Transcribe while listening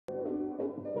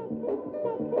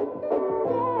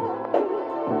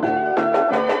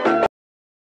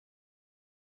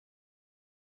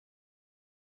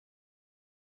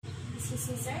Excuse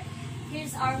me, sir.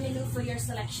 Here's our menu for your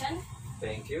selection.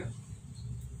 Thank you.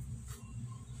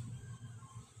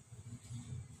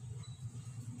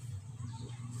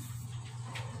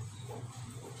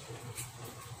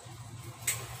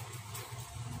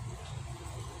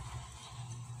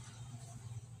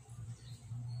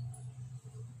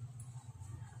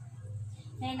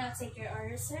 May I now take your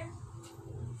order, sir?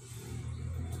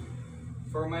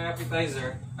 For my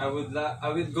appetizer, I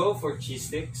would go for cheese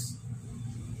sticks.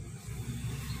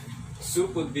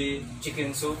 Soup would be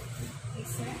chicken soup. Okay,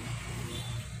 sir.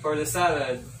 For the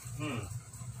salad,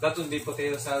 that would be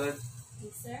potato salad.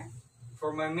 Okay, sir.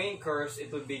 For my main course,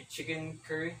 it would be chicken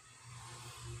curry.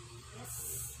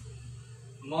 Yes.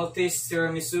 Maltese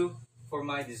tiramisu for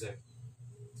my dessert.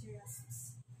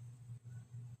 Tiramisu.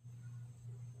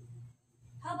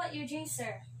 How about your drink,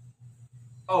 sir?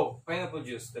 Oh, pineapple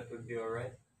juice. That would be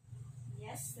alright.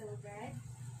 Yes, that would be right.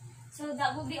 So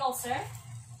that will be all, sir.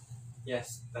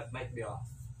 Yes, that might be all.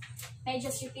 May I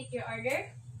just repeat your order?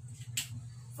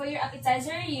 For your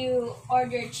appetizer, you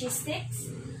ordered cheese sticks,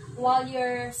 while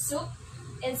your soup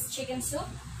is chicken soup.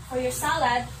 For your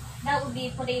salad, that would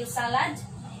be potato salad.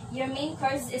 Your main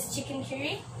course is chicken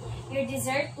curry. Your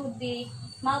dessert would be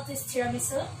Maltese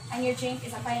tiramisu, and your drink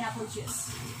is a pineapple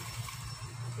juice.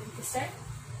 Thank you, sir.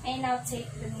 May I now take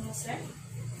the menu, sir?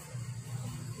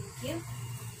 Thank you.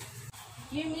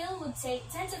 Your meal would take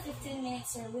 10 to 15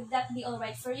 minutes, sir. Would that be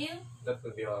alright for you? That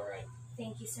would be alright.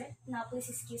 Thank you, sir. Now, please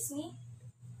excuse me.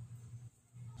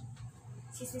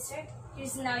 Excuse me, sir.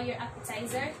 Here's now your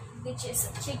appetizer, which is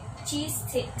cheese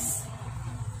sticks.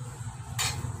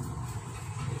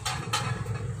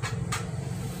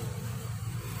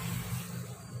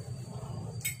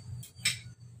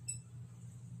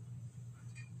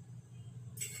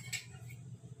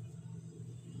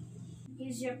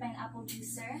 Here's your pineapple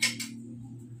juice, sir.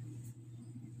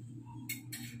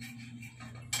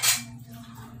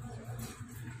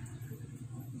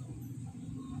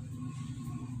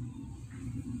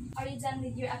 Are you done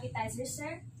with your appetizer,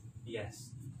 sir? Yes.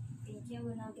 Thank you.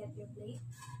 We'll now get your plate.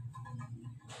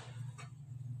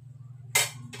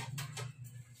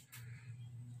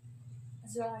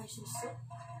 As well as your soup.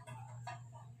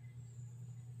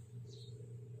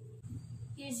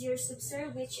 Here's your soup, sir,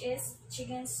 which is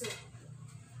chicken soup.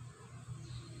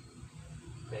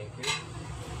 Thank you.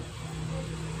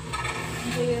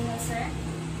 Enjoy your meal, sir.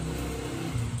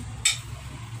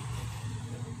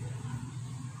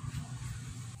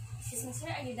 Excuse me,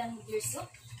 sir. Are you done with your soup?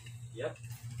 Yep.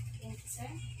 Thank you, sir.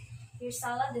 Your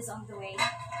salad is on the way.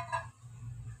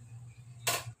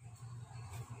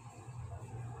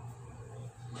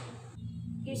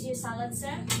 Here's your salad,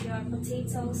 sir. Your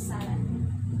potato salad.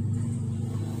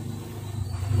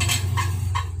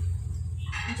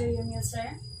 Enjoy your meal,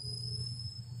 sir.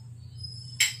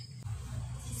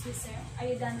 Excuse me, sir. Are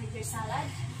you done with your salad?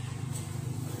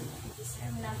 Thank you, sir.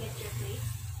 We'll now get your plate.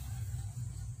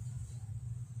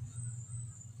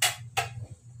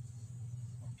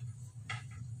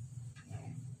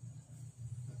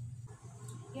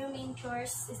 Your main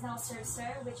course is now served,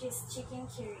 sir, which is chicken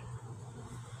curry.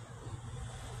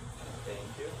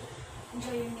 Thank you.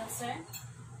 Enjoy your meal, sir.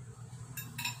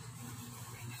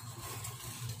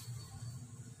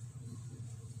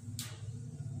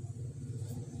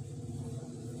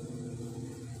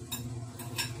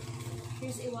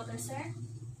 Here's a water, sir.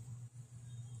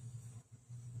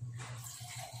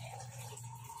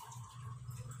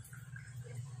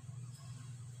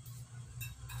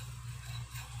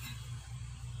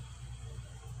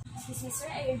 Excuse me, sir.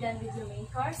 Are you done with your main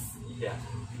course? Yeah.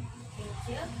 Thank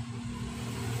you.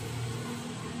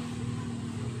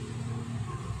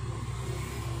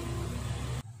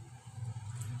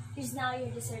 Here's now your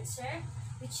dessert, sir,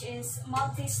 which is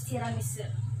Maltese tiramisu.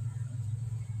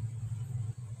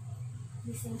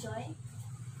 Please enjoy.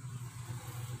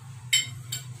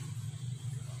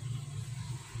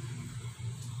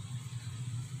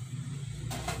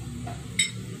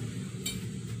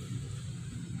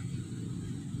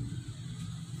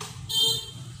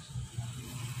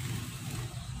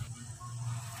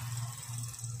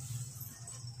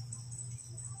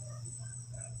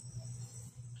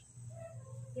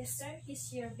 Yes, sir.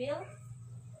 Here's your bill.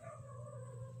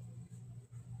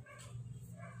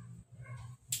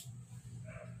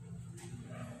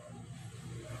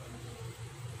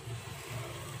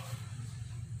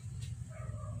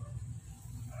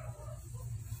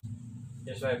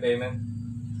 Here's my payment.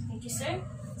 Thank you, sir.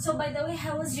 So, by the way,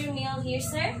 how was your meal here,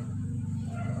 sir?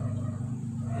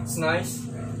 It's nice.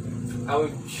 I will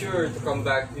be sure to come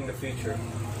back in the future.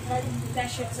 That would be a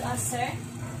pleasure to us, sir.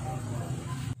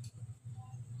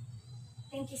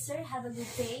 Thank you, sir. Have a good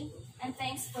day. And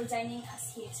thanks for joining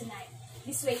us here tonight.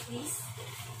 This way, please.